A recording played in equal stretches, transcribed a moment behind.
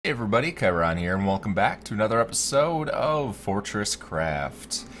Hey everybody, Firin here, and welcome back to another episode of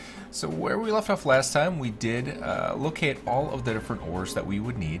FortressCraft. So where we left off last time, we did locate all of the different ores that we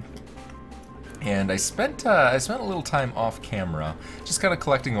would need, and I spent a little time off camera, just kind of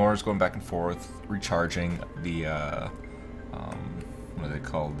collecting ores, going back and forth, recharging the what are they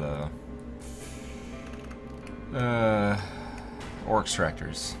called? Ore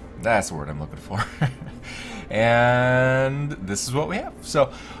extractors. That's the word I'm looking for. And this is what we have.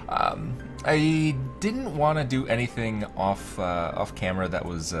 So I didn't want to do anything off camera that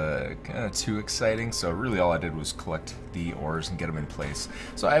was kind of too exciting. So really, all I did was collect the ores and get them in place.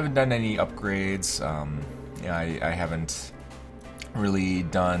 So I haven't done any upgrades. I haven't really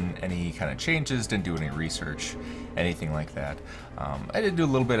done any kind of changes. Didn't do any research, anything like that. I did do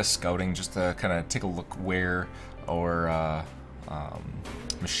a little bit of scouting just to kind of take a look where our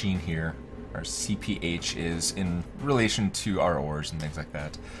machine here, our CPH, is in relation to our ores and things like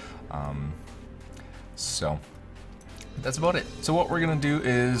that. So that's about it. So what we're gonna do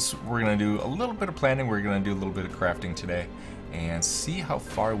is we're gonna do a little bit of planning, we're gonna do a little bit of crafting today and see how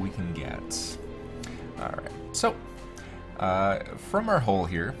far we can get. Alright, so from our hole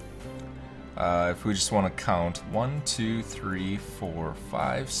here, if we just want to count 1, 2, 3, 4,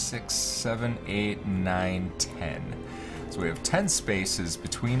 5, 6, 7, 8, 9, 10. So we have 10 spaces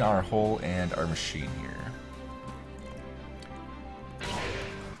between our hole and our machine here.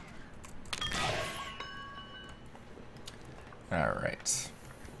 Alright.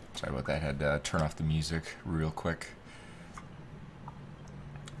 Sorry about that, I had to turn off the music real quick.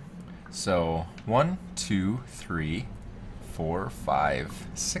 So 1, 2, 3, 4, 5,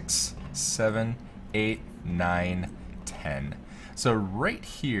 6, 7, 8, 9, 10. So right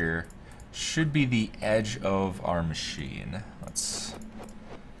here should be the edge of our machine. Let's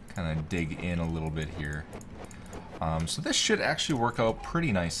kind of dig in a little bit here. So this should actually work out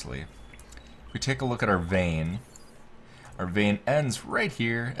pretty nicely. If we take a look at our vein ends right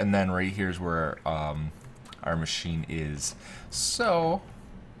here, and then right here is where our machine is. So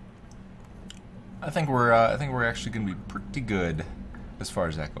I think we're actually going to be pretty good as far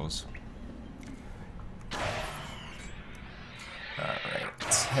as that goes. Alright,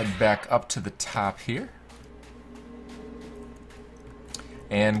 let's head back up to the top here.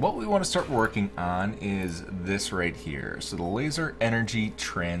 And what we want to start working on is this right here. So the laser energy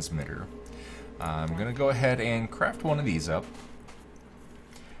transmitter. I'm going to go ahead and craft one of these up.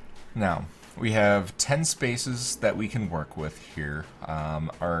 Now, we have 10 spaces that we can work with here.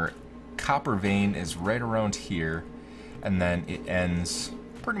 Our copper vein is right around here, and then it ends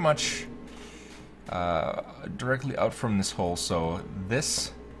pretty much directly out from this hole. So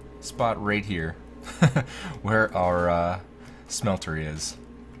this spot right here where our smelter is.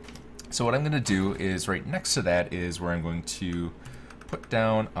 So what I'm going to do is right next to that is where I'm going to put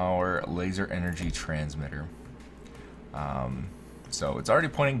down our laser energy transmitter. So it's already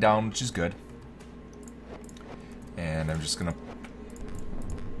pointing down, which is good. And I'm just going to...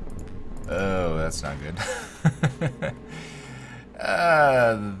 Oh, that's not good.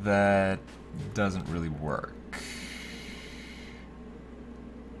 That doesn't really work.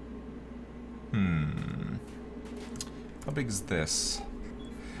 How big is this?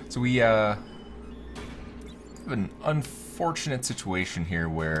 So we have an unfortunate situation here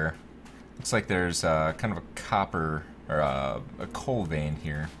where looks like there's kind of a copper or a coal vein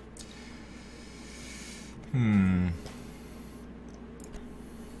here.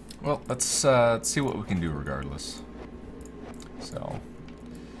 Well, let's see what we can do regardless. So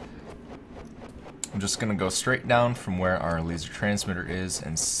I'm just gonna go straight down from where our laser transmitter is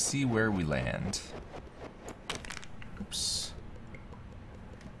and see where we land. Oops.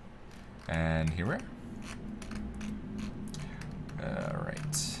 And here we are.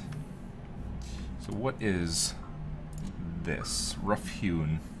 Alright. So what is this? Rough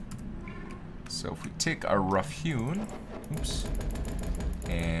hewn. So if we take our rough hewn, oops,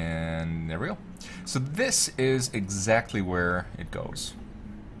 and there we go. So this is exactly where it goes.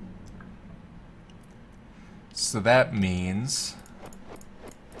 So that means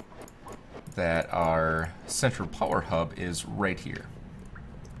that our central power hub is right here.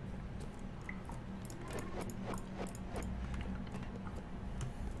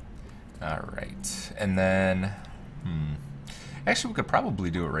 Alright, and then, actually we could probably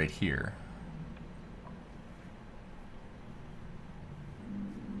do it right here.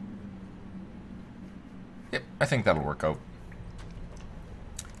 Yep, I think that'll work out.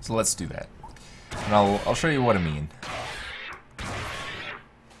 So let's do that. And I'll show you what I mean.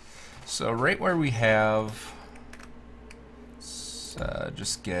 So right where we have, let's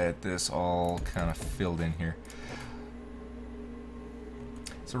just get this all kind of filled in here.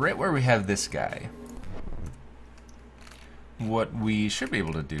 So right where we have this guy, what we should be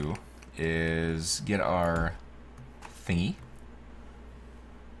able to do is get our thingy.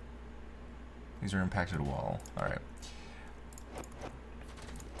 These are impacted wall. Alright.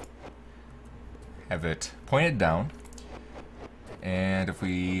 Have it pointed down. And if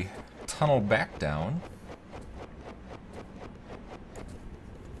we tunnel back down,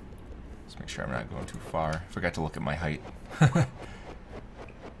 let's make sure I'm not going too far. Forgot to look at my height.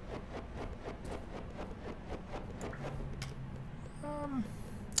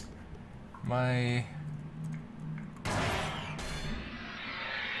 My... I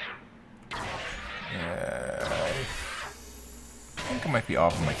think I might be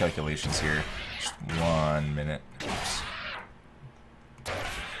off in my calculations here. Just 1 minute. Oops.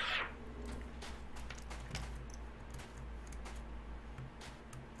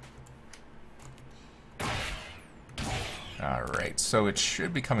 Alright, so it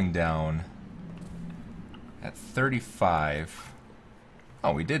should be coming down at 35.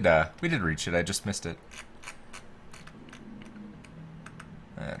 Oh, we did reach it. I just missed it.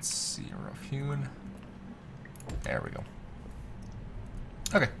 Let's see, rough hewn. There we go.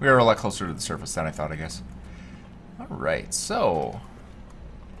 Okay, we are a lot closer to the surface than I thought, I guess. Alright, so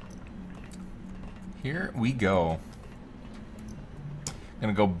here we go.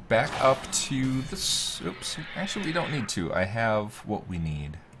 Gonna go back up to this. Oops, actually we don't need to. I have what we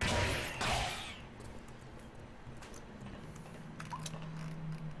need.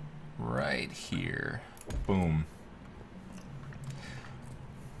 Right here. Boom.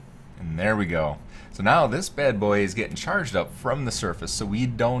 And there we go. So now this bad boy is getting charged up from the surface, so we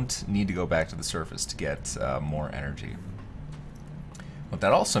don't need to go back to the surface to get more energy. What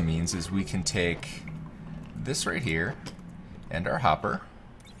that also means is we can take this right here and our hopper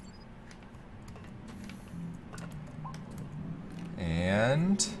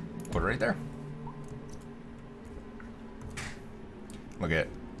and put it right there. Look at it.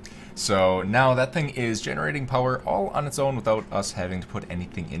 So now that thing is generating power all on its own without us having to put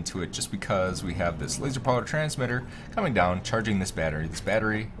anything into it, just because we have this laser power transmitter coming down, charging this battery. This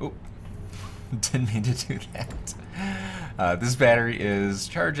battery, oh, didn't mean to do that. This battery is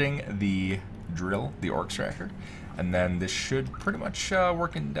charging the drill, the ore extractor, and then this should pretty much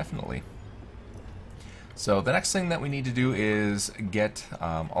work indefinitely. So the next thing that we need to do is get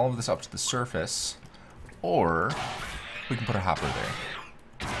all of this up to the surface, or we can put a hopper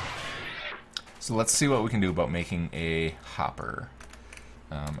there. So let's see what we can do about making a hopper.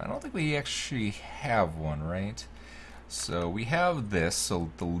 I don't think we actually have one, right? So we have this, so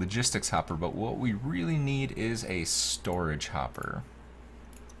the logistics hopper, but what we really need is a storage hopper.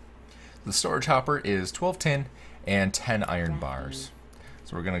 The storage hopper is 12 tin and 10 iron bars.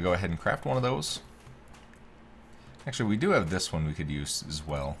 So we're going to go ahead and craft one of those. Actually, we do have this one we could use as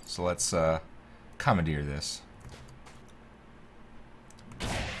well. So let's commandeer this.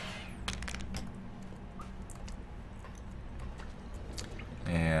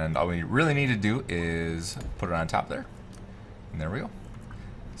 And all we really need to do is put it on top there. And there we go.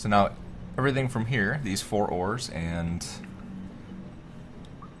 So now everything from here, these 4 ores, and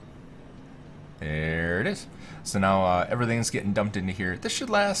there it is. So now everything's getting dumped into here. This should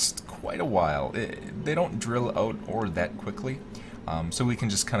last quite a while. They don't drill out ore that quickly. So we can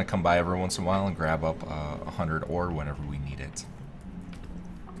just kind of come by every once in a while and grab up 100 ore whenever we need it.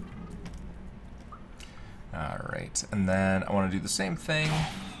 Alright, and then I want to do the same thing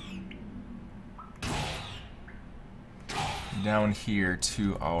down here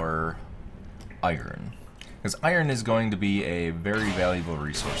to our iron, because iron is going to be a very valuable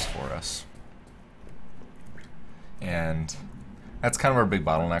resource for us, and that's kind of our big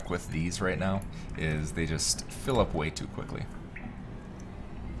bottleneck with these right now, is they just fill up way too quickly.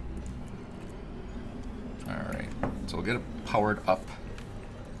 Alright, so we'll get it powered up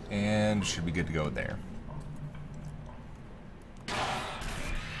and should be good to go there.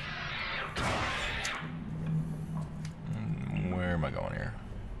 Where am I going here?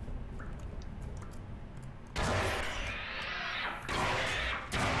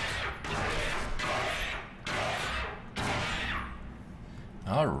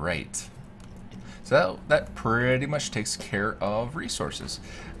 Alright. So that pretty much takes care of resources.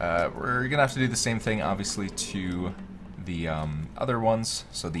 We're gonna have to do the same thing, obviously, to the other ones.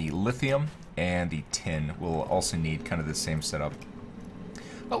 So the lithium and the tin will also need kind of the same setup.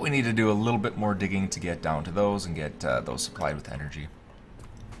 But we need to do a little bit more digging to get down to those and get those supplied with energy.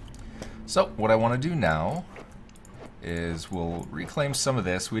 So what I want to do now is we'll reclaim some of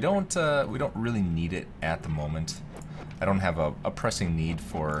this. We don't really need it at the moment. I don't have a pressing need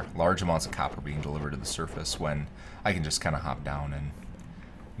for large amounts of copper being delivered to the surface when I can just kind of hop down and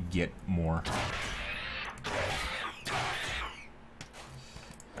get more.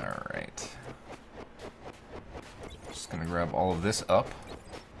 Alright. Just gonna grab all of this up.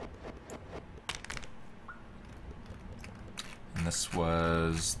 And this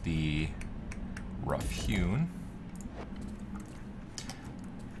was the rough hewn.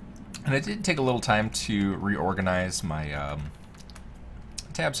 And it did take a little time to reorganize my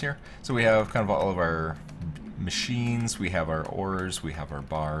tabs here. So we have kind of all of our machines, we have our ores, we have our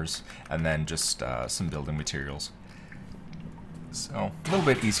bars, and then just some building materials. So a little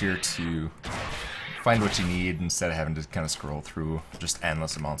bit easier to find what you need instead of having to kind of scroll through just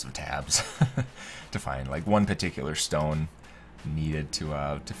endless amounts of tabs to find like one particular stone needed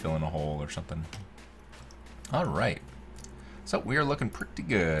to fill in a hole or something. All right, so we are looking pretty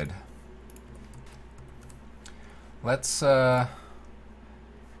good. Let's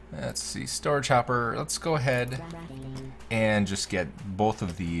see, storage hopper. Let's go ahead and just get both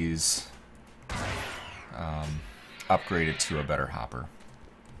of these upgraded to a better hopper.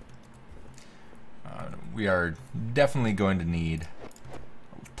 We are definitely going to need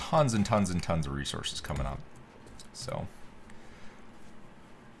tons and tons and tons of resources coming up. So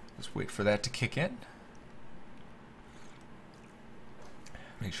just wait for that to kick in.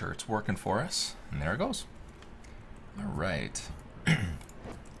 Make sure it's working for us. And there it goes. All right.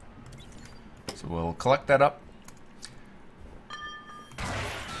 So we'll collect that up.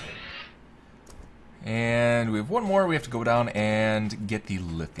 And we have one more. We have to go down and get the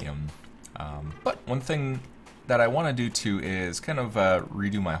lithium. But one thing that I want to do too is kind of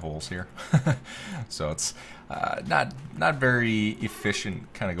redo my holes here. So it's not very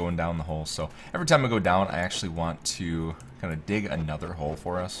efficient kind of going down the hole. So every time I go down, I actually want to kind of dig another hole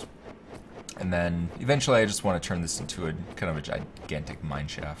for us. And then eventually I just want to turn this into a kind of a gigantic mine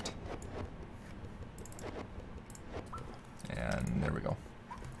shaft. And there we go.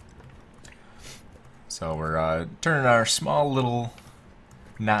 So we're turning our small little,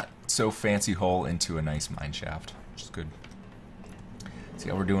 not so fancy hole into a nice mine shaft, which is good. See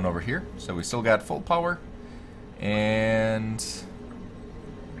how we're doing over here. So we still got full power, and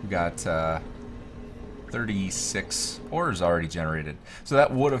we got 36 ores already generated. So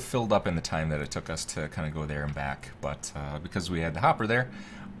that would have filled up in the time that it took us to kind of go there and back, but because we had the hopper there,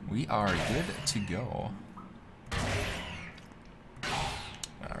 we are good to go.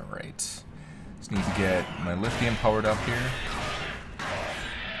 Alright, just need to get my lithium powered up here.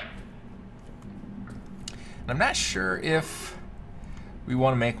 And I'm not sure if we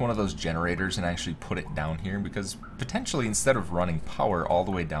want to make one of those generators and actually put it down here, because potentially instead of running power all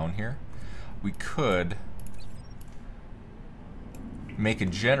the way down here, we could make a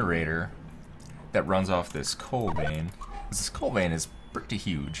generator that runs off this coal vein. This coal vein is pretty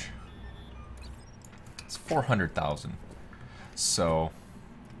huge. It's 400,000. So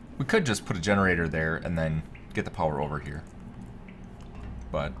we could just put a generator there and then get the power over here.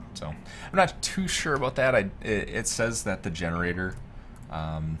 But so I'm not too sure about that. It says that the generator,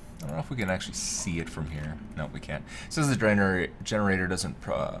 I don't know if we can actually see it from here. No, we can't. It says the generator doesn't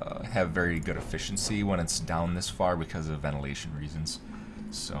have very good efficiency when it's down this far because of ventilation reasons.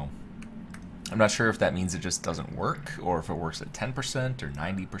 So I'm not sure if that means it just doesn't work, or if it works at 10% or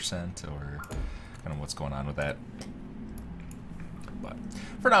 90%, or kind of what's going on with that. But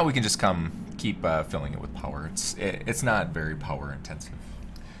for now, we can just keep filling it with power. It's not very power intensive.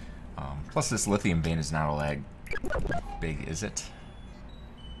 Plus, this lithium vein is not all that big, is it?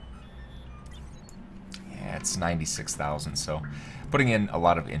 Yeah, it's 96,000. So putting in a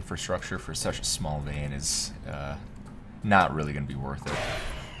lot of infrastructure for such a small vein is not really going to be worth it.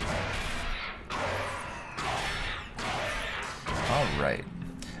 All right.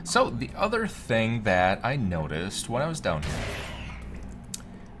 So the other thing that I noticed when I was down here,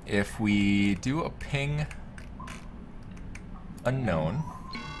 if we do a ping unknown,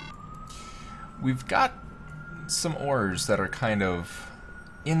 we've got some ores that are kind of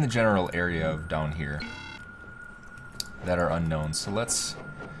in the general area of down here that are unknown. So let's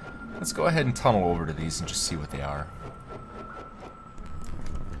go ahead and tunnel over to these and just see what they are.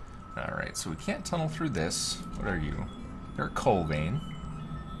 Alright, so we can't tunnel through this. What are you? You're a coal vein.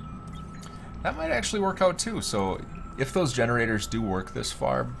 That might actually work out too. So if those generators do work this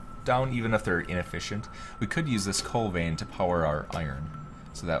far down, even if they're inefficient, we could use this coal vein to power our iron.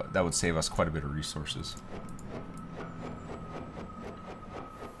 So that would save us quite a bit of resources.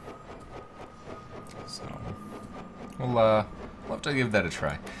 So we'll have to give that a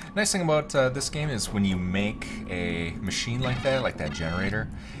try. Nice thing about this game is when you make a machine like that generator,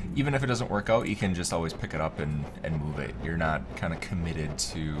 even if it doesn't work out, you can just always pick it up and move it. You're not kind of committed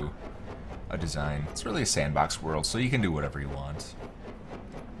to a design. It's really a sandbox world, so you can do whatever you want.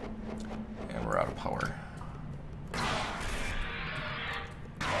 power.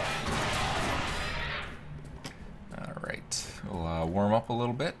 Alright, we'll warm up a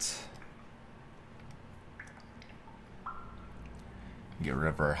little bit. Get rid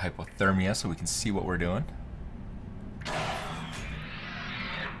of our hypothermia so we can see what we're doing.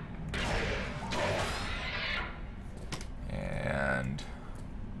 And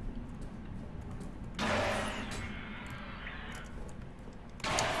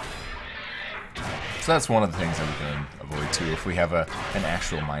so that's one of the things that we can avoid too if we have an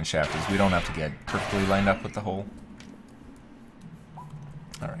actual mine shaft, is we don't have to get perfectly lined up with the hole.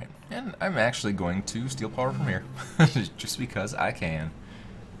 Alright, and I'm actually going to steal power from here, just because I can.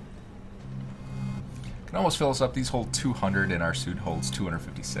 Can almost fill us up. These hold 200 and our suit holds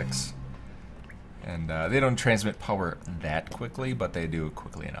 256. And they don't transmit power that quickly, but they do it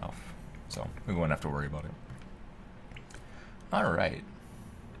quickly enough. So we won't have to worry about it. Alright.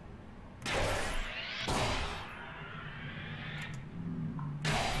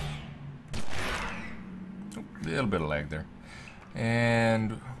 A little bit of lag there.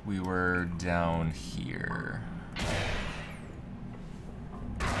 And we were down here.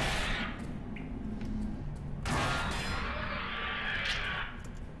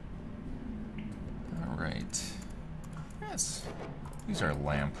 Alright. Yes. Use our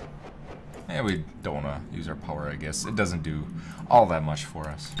lamp. Yeah, we don't want to use our power, I guess. It doesn't do all that much for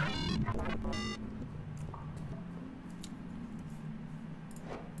us.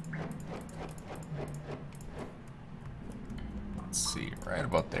 Let's see, right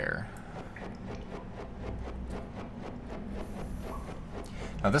about there.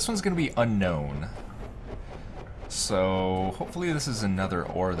 Now this one's going to be unknown. So hopefully this is another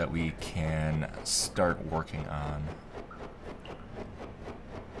ore that we can start working on.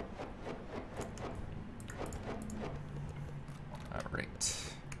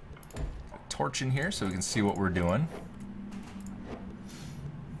 Alright. Torch in here so we can see what we're doing.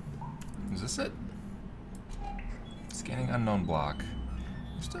 Is this it? Scanning unknown block.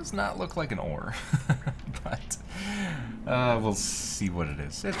 This does not look like an ore, but we'll see what it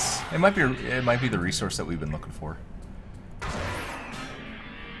is. It might be the resource that we've been looking for.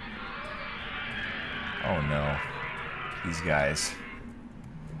 Oh no, these guys.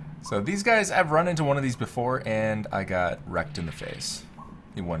 So these guys, I've run into one of these before, and I got wrecked in the face.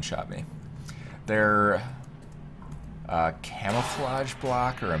 He one-shot me. They're a camouflage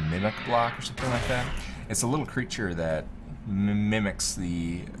block or a mimic block or something like that. It's a little creature that mimics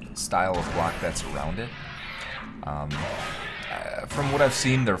the style of block that's around it. From what I've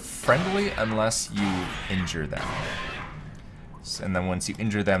seen, they're friendly unless you injure them. And then once you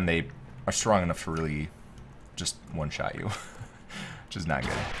injure them, they are strong enough to really just one-shot you, which is not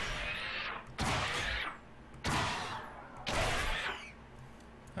good.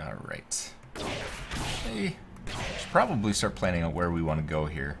 Alright. Hey, should probably start planning out where we want to go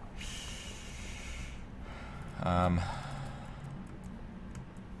here.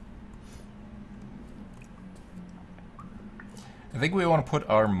 I think we want to put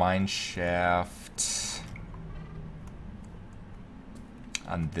our mine shaft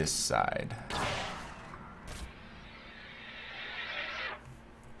on this side.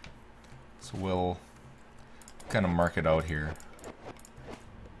 So we'll kind of mark it out here.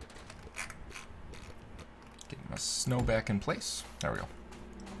 Get my snow back in place. There we go.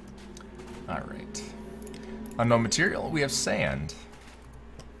 Alright. Unknown material, we have sand.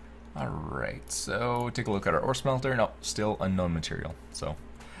 Alright, so take a look at our ore smelter. No, still unknown material. So,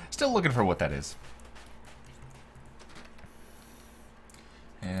 still looking for what that is.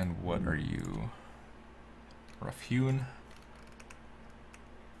 And what are you? Rough hewn.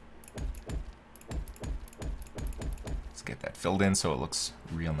 Let's get that filled in so it looks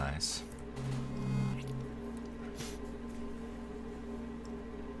real nice.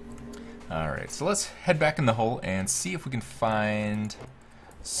 Alright, so let's head back in the hole and see if we can find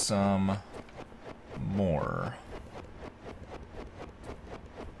some more.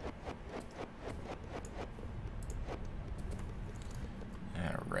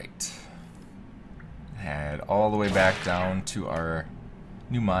 Alright. Head all the way back down to our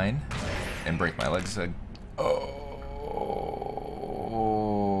new mine and break my legs. Oh,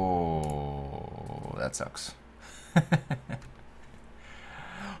 that sucks.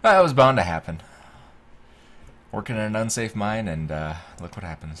 That was bound to happen. Working in an unsafe mine, and look what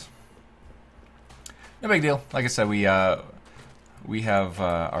happens. No big deal. Like I said, we have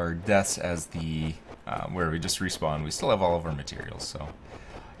our deaths as the where we just respawn. We still have all of our materials, so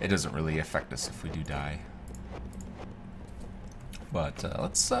it doesn't really affect us if we do die. But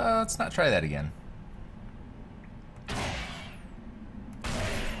let's not try that again.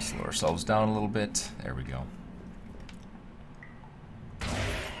 Slow ourselves down a little bit. There we go.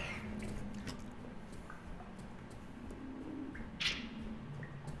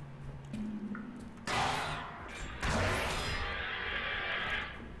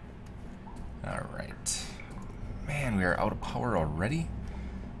 Alright. Man, we are out of power already.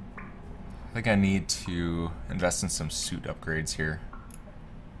 I think I need to invest in some suit upgrades here.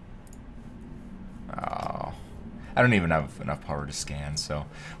 Oh, I don't even have enough power to scan, so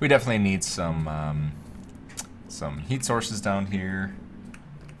we definitely need some heat sources down here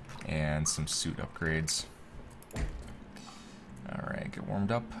and some suit upgrades. Alright, get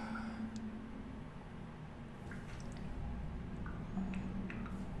warmed up.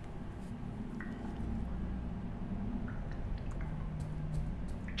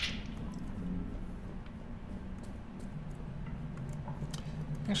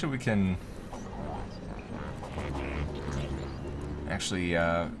 Actually, we can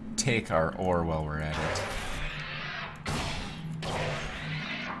take our ore while we're at it.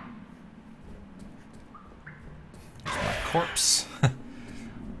 There's my corpse.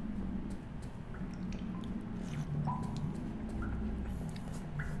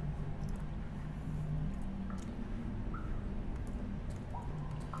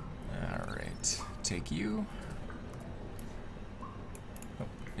 Alright, take you.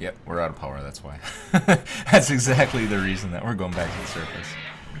 Yep, we're out of power, that's why. That's exactly the reason that we're going back to the surface.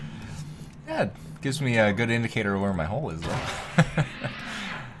 Yeah, it gives me a good indicator of where my hole is, though.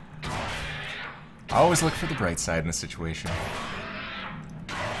 I always look for the bright side in a situation.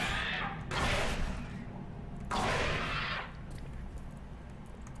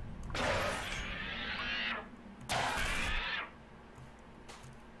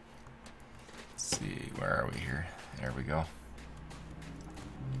 Let's see, where are we here? There we go.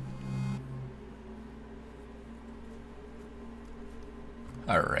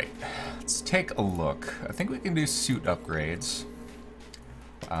 Alright, let's take a look. I think we can do suit upgrades.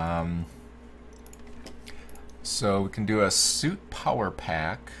 So we can do a suit power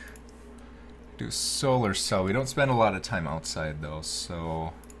pack. Do a solar cell. We don't spend a lot of time outside though,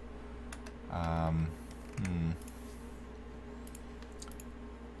 so...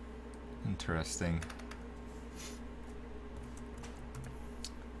 Interesting.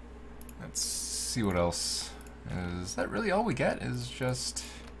 Let's see what else. Is that really all we get? Is just...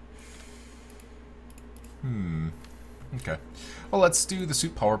 Okay. Well, let's do the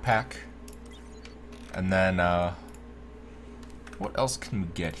suit power pack. And then, what else can we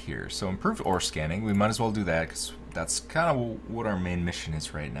get here? So, improved ore scanning. We might as well do that, because that's kind of what our main mission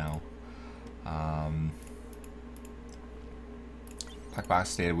is right now. Black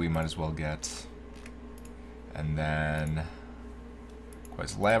box data we might as well get. And then...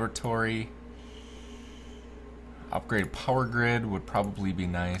 Quest laboratory. Upgrade power grid would probably be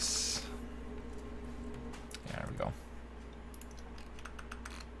nice. Yeah, there we go.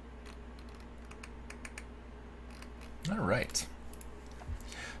 Alright.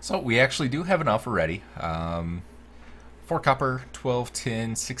 So we actually do have enough already. 4 copper, 12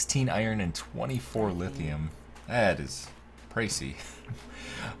 tin, 16 iron, and 24 lithium. That is pricey.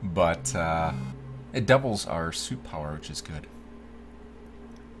 But it doubles our suit power, which is good.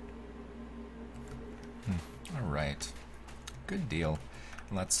 Alright. Good deal.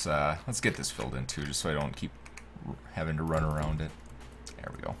 Let's get this filled in too, just so I don't keep having to run around it. There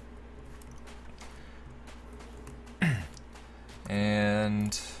we go.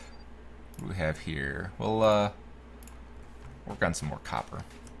 And what do we have here? We'll work on some more copper.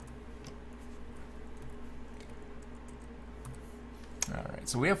 Alright,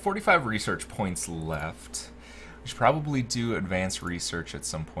 so we have 45 research points left. We should probably do advanced research at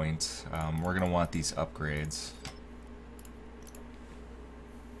some point. We're going to want these upgrades.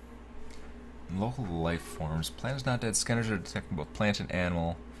 Local life forms. Plant is not dead. Scanners are detecting both plant and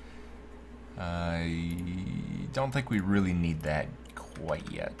animal. I don't think we really need that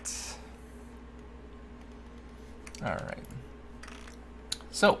quite yet. Alright.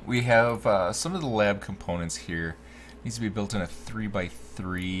 So, we have some of the lab components here. Needs to be built in a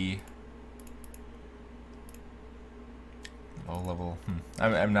 3x3. Low level.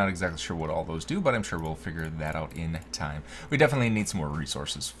 I'm not exactly sure what all those do, but I'm sure we'll figure that out in time. We definitely need some more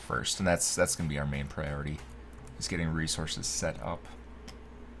resources first, and that's going to be our main priority, is getting resources set up.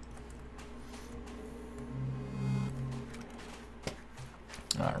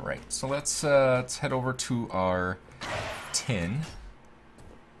 Alright, so let's head over to our tin.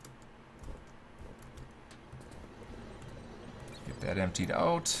 Get that emptied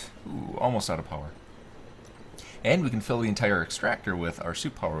out. Ooh, almost out of power. And we can fill the entire extractor with our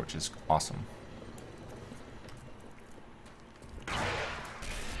suit power, which is awesome.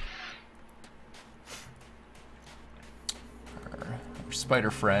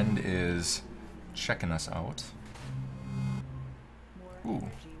 spider friend is checking us out. Ooh.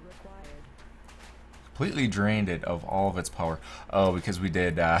 Completely drained it of all of its power. Oh, because we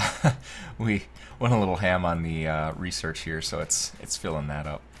did, we went a little ham on the research here, so it's filling that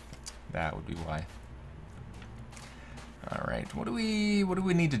up. That would be why. All right, what do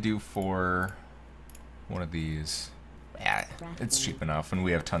we need to do for one of these? Yeah, it's cheap enough, and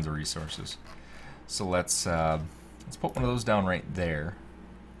we have tons of resources. So let's put one of those down right there.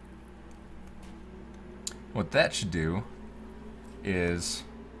 What that should do is,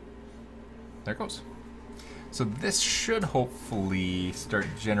 there it goes. So this should hopefully start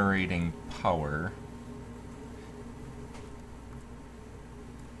generating power.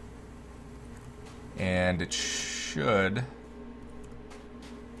 And it should...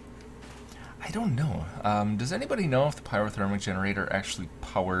 I don't know. Does anybody know if the pyrothermic generator actually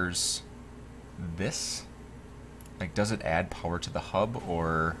powers this? Like, does it add power to the hub,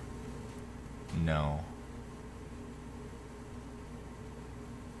 or no?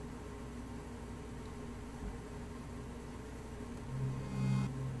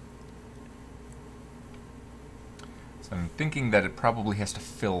 So I'm thinking that it probably has to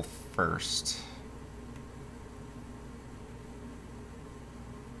fill first.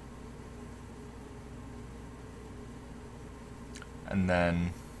 And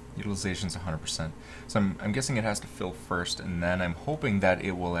then utilization's 100%. So I'm guessing it has to fill first, and then I'm hoping that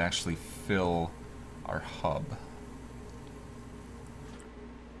it will actually fill our hub.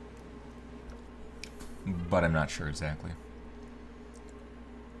 But I'm not sure exactly.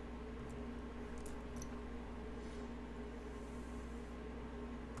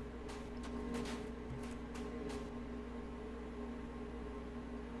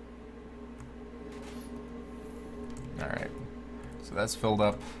 Alright. So that's filled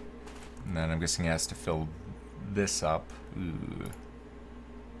up, and then I'm guessing it has to fill this up. Ooh.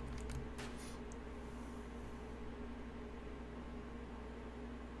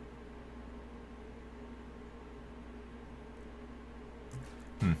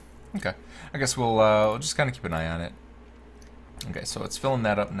 Okay. I guess we'll just kind of keep an eye on it. Okay, so it's filling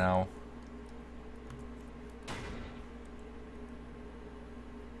that up now.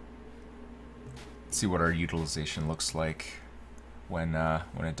 Let's see what our utilization looks like when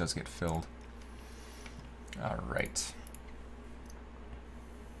it does get filled. All right.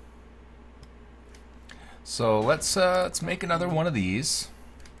 So let's make another one of these,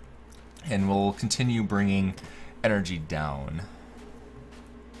 and we'll continue bringing energy down.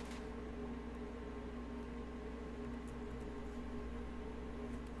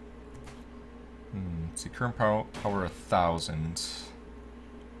 See, current power 1,000.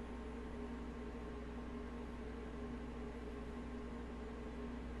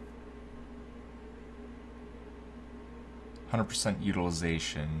 %,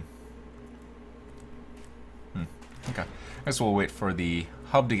 utilization. Okay. I guess we'll wait for the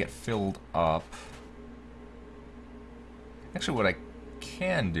hub to get filled up. Actually, what I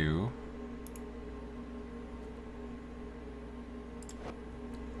can do,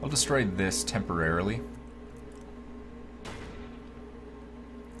 I'll destroy this temporarily.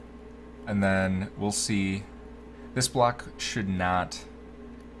 And then we'll see. This block should not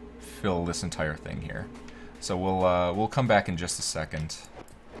fill this entire thing here. So we'll come back in just a second,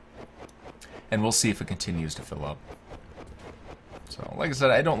 and we'll see if it continues to fill up. So, like I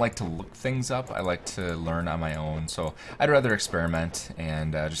said, I don't like to look things up. I like to learn on my own. So I'd rather experiment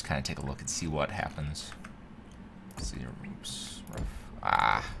and just kind of take a look and see what happens. Let's see, oops, rough.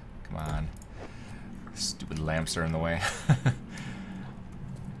 Ah, come on. Stupid lamps are in the way.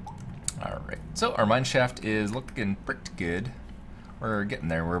 Alright, so our mine shaft is looking pretty good. We're getting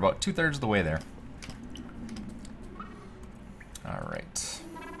there. We're about 2/3 of the way there. Alright.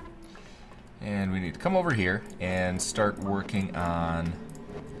 And we need to come over here and start working on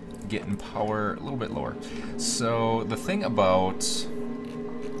getting power a little bit lower. So the thing about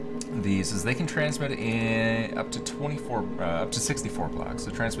these is they can transmit in up to 64 blocks.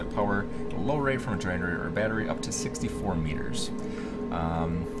 So transmit power at a low rate from a generator or a battery up to 64 meters.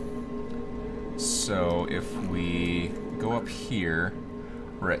 So if we go up here,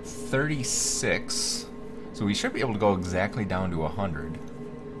 we're at 36. So we should be able to go exactly down to 100.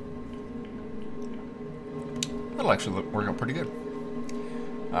 That'll actually work out pretty good.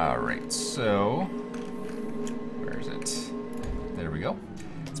 Alright, so where is it? There we go.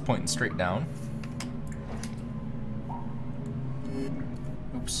 It's pointing straight down.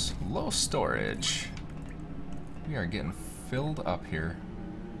 Oops, low storage. We are getting filled up here.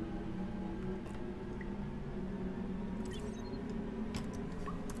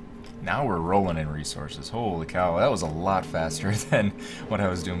 Now we're rolling in resources. Holy cow, that was a lot faster than what I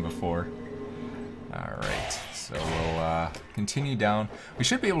was doing before. Alright, so we'll continue down. We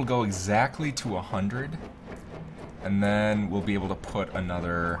should be able to go exactly to 100, and then we'll be able to put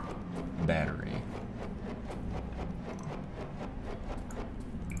another battery.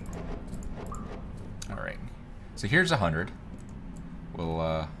 Alright, so here's 100.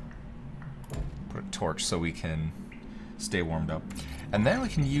 We'll put a torch so we can stay warmed up. And then we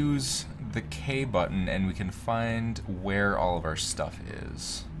can use the K button and we can find where all of our stuff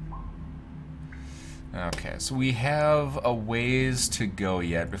is. Okay, so we have a ways to go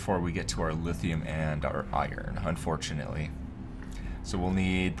yet before we get to our lithium and our iron, unfortunately. So we'll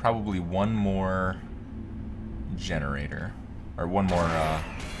need probably one more generator, or one more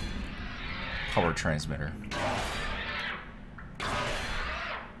power transmitter.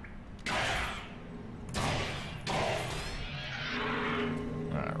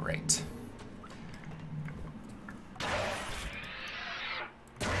 Alright.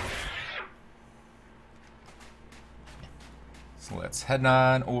 So let's head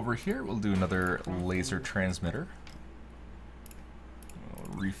on over here. We'll do another laser transmitter.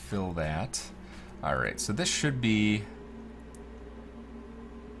 We'll refill that. Alright, so this should be...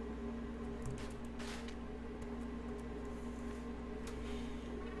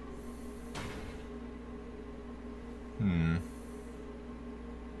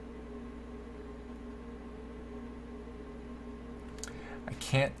 I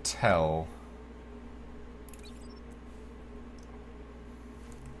can't tell.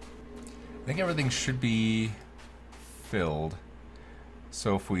 I think everything should be filled.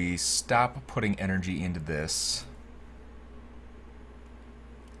 So if we stop putting energy into this,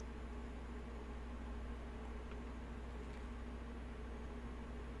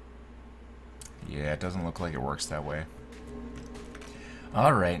 yeah, it doesn't look like it works that way.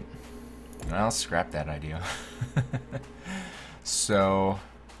 Alright, I'll scrap that idea. So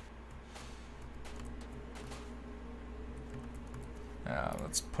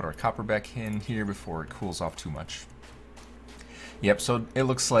let's put our copper back in here before it cools off too much. Yep, so it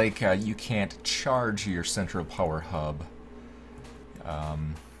looks like you can't charge your central power hub.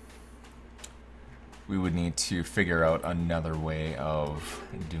 We would need to figure out another way of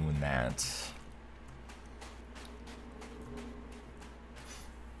doing that.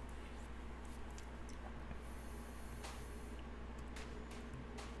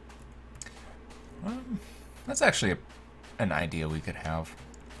 That's actually an idea we could have.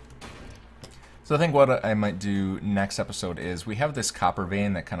 So I think what I might do next episode is we have this copper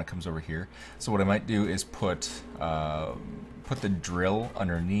vein that kind of comes over here. So what I might do is put the drill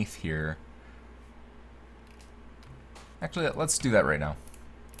underneath here. Actually, let's do that right now.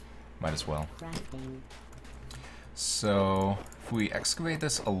 Might as well. So if we excavate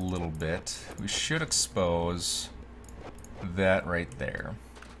this a little bit, we should expose that right there.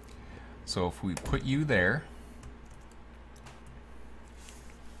 So if we put you there,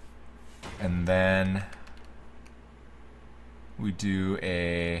 and then we do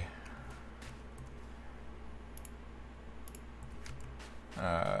a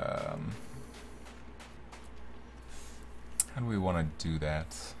how do we want to do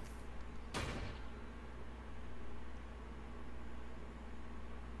that?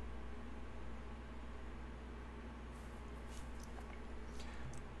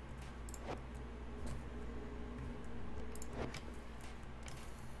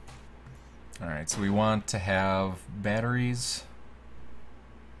 Alright, so we want to have batteries.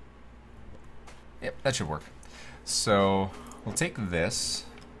 Yep, that should work. So we'll take this.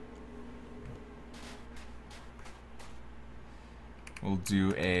 We'll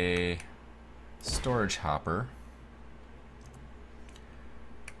do a storage hopper.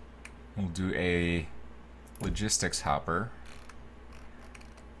 We'll do a logistics hopper.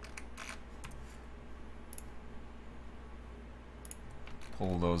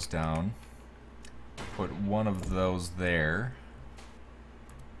 Pull those down. Put one of those there.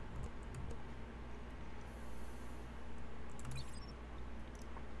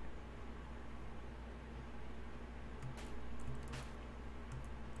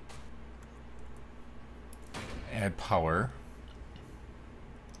 Add power.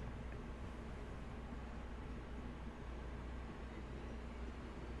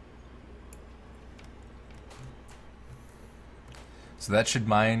 So that should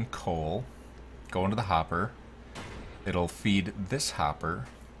mine coal. Go into the hopper. It'll feed this hopper,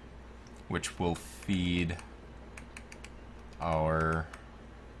 which will feed our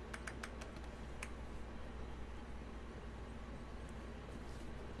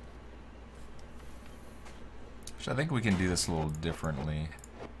I think we can do this a little differently.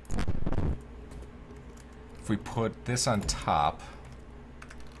 if we put this on top,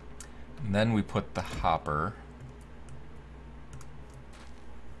 and then we put the hopper,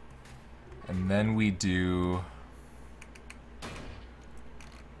 and then we do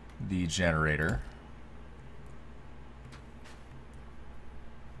the generator,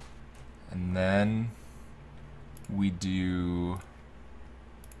 and then we do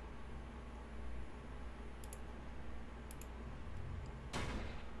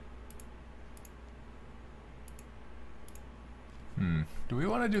do we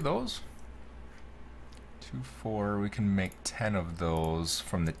want to do those? 2, 4, we can make 10 of those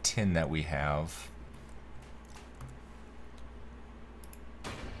from the tin that we have.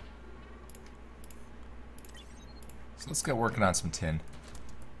 So let's get working on some tin.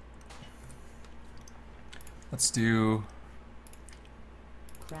 Let's do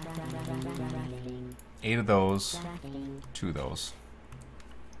 8 of those, 2 of those.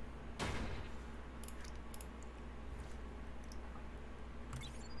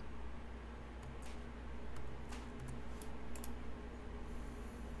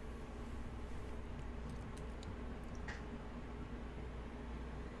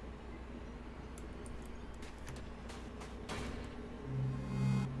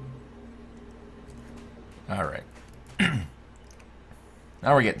 All right.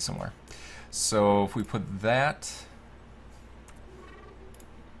 Now we're getting somewhere. So if we put that,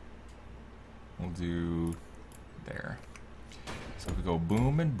 we'll do there. So if we go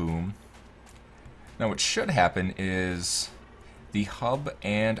boom and boom. Now what should happen is the hub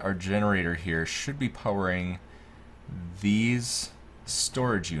and our generator here should be powering these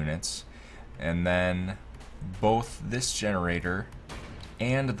storage units, and then both this generator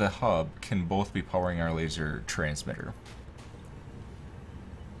and the hub can both be powering our laser transmitter.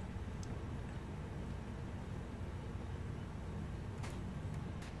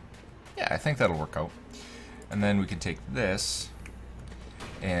 Yeah, I think that'll work out. And then we can take this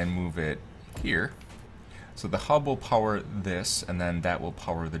and move it here. So the hub will power this, and then that will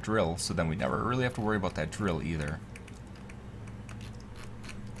power the drill, so then we never really have to worry about that drill either.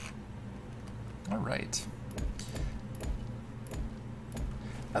 Alright.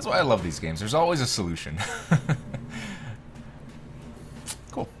 That's why I love these games. There's always a solution.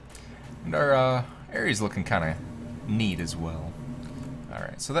 Cool. And our area's looking kind of neat as well.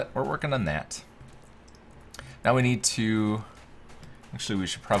 Alright, so that we're working on that. Now we need to... Actually, we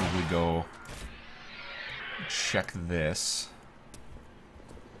should probably go check this.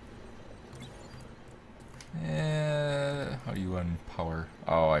 How do you unpower?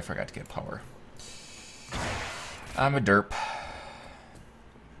 Oh, I forgot to get power. I'm a derp.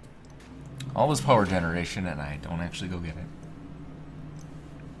 All this power generation, and I don't actually go get it.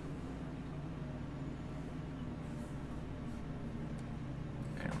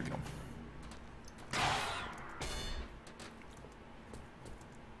 There we go.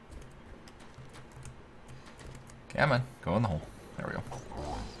 Come on, go in the hole. There we go.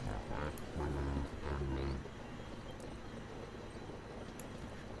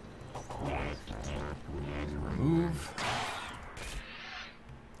 Remove.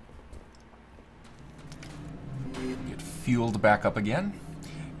 Get fueled back up again.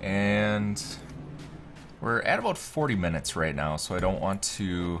 And we're at about 40 minutes right now, so I don't want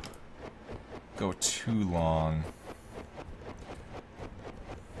to go too long.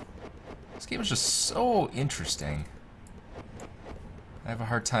 This game is just so interesting. I have a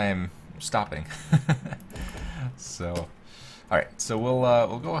hard time stopping. So, all right. So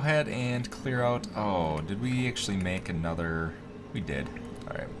we'll go ahead and clear out. Oh, did we actually make another? We did.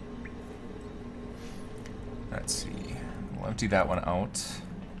 All right. Let's see. We'll empty that one out.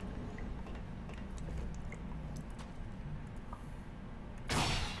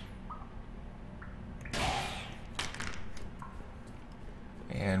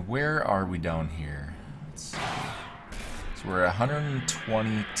 And where are we down here? Let's see. So we're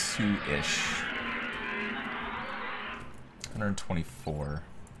 122-ish. 124.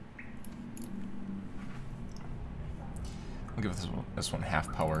 I'll give this one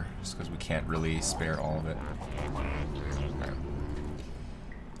half power, just because we can't really spare all of it. Right.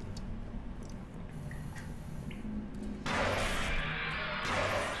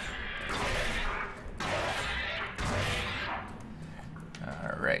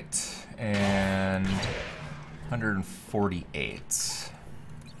 Alright, and 148.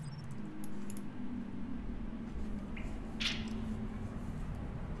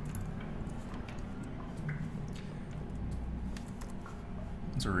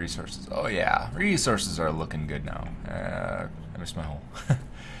 Those are resources. Oh yeah, resources are looking good now. I missed my hole.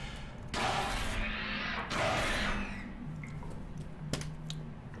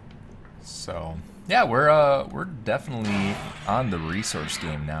 So yeah, we're definitely on the resource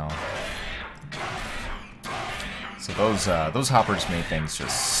game now. So those hoppers made things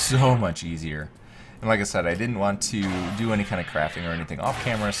just so much easier. And like I said, I didn't want to do any kind of crafting or anything off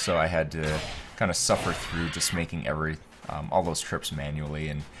camera, so I had to kind of suffer through just making all those trips manually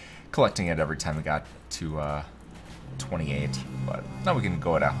and collecting it every time we got to 28. But now we can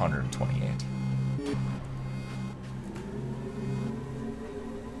go at 128.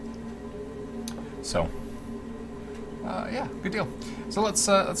 So yeah, good deal. So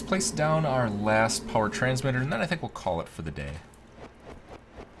let's place down our last power transmitter, and then I think we'll call it for the day.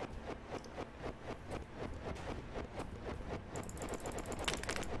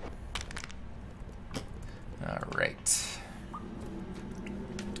 All right.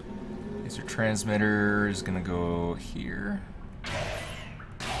 Laser transmitter is gonna go here.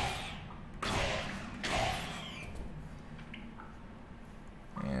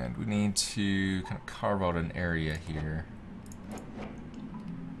 And we need to kind of carve out an area here.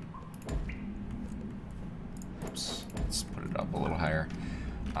 Oops, let's put it up a little higher.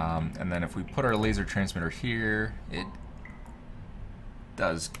 And then if we put our laser transmitter here, it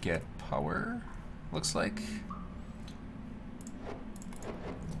does get power, looks like.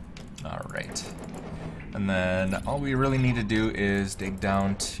 Alright. And then all we really need to do is dig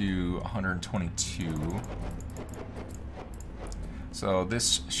down to 122. So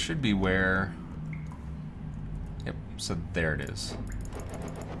this should be where... Yep, so there it is.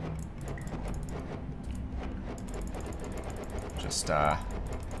 Just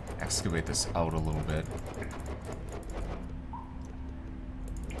excavate this out a little bit.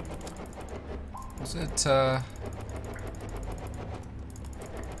 Was it,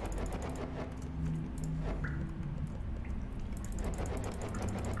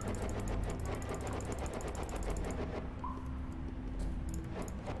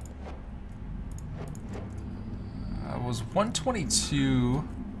 was 122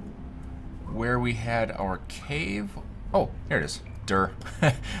 where we had our cave? Oh, here it is. Durr.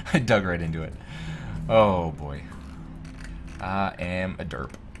 I dug right into it. Oh boy. I am a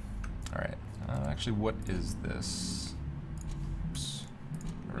derp. Alright. Actually, what is this? Oops.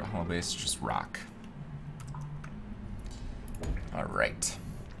 Hollow base, just rock. Alright.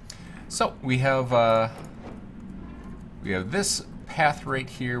 So, we have this path right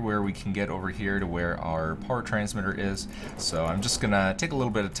here where we can get over here to where our power transmitter is. So I'm just gonna take a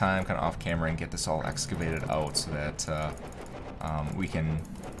little bit of time kind of off camera and get this all excavated out so that we can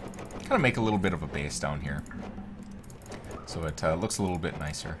kind of make a little bit of a base down here. So it looks a little bit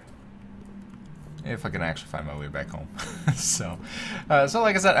nicer. If I can actually find my way back home. So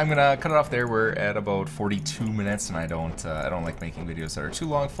like I said, I'm gonna cut it off there. We're at about 42 minutes, and I don't like making videos that are too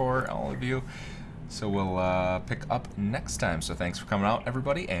long for all of you. So we'll pick up next time. So thanks for coming out,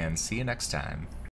 everybody, and see you next time.